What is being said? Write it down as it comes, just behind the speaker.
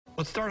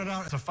What started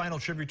out as a final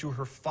tribute to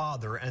her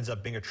father ends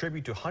up being a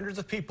tribute to hundreds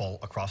of people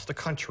across the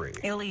country.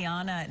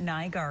 Ileana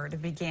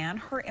Nygaard began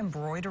her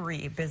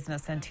embroidery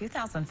business in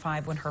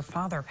 2005 when her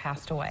father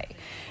passed away.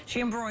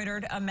 She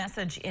embroidered a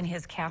message in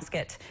his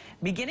casket,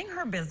 beginning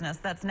her business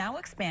that's now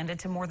expanded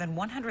to more than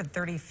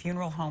 130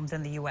 funeral homes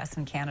in the U.S.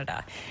 and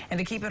Canada. And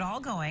to keep it all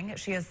going,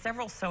 she has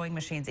several sewing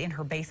machines in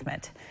her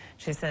basement.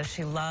 She says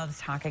she loves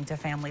talking to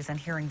families and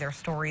hearing their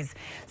stories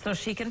so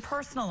she can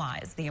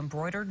personalize the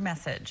embroidered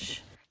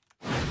message.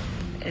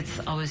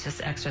 It's always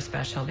just extra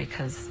special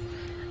because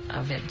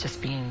of it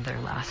just being their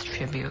last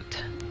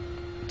tribute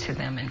to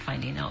them and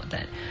finding out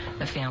that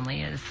the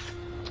family is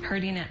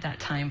hurting at that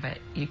time, but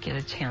you get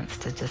a chance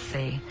to just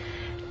say,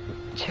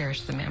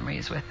 cherish the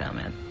memories with them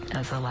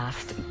as a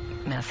last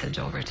message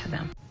over to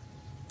them.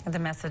 The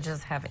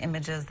messages have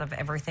images of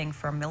everything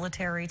from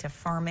military to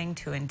farming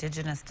to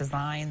indigenous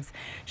designs.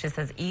 She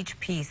says each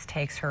piece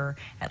takes her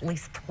at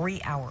least 3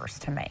 hours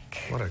to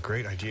make. What a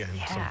great idea and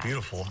some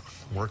beautiful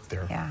work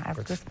there. Yeah, I have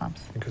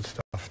goosebumps. Good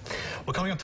stuff. Well, coming up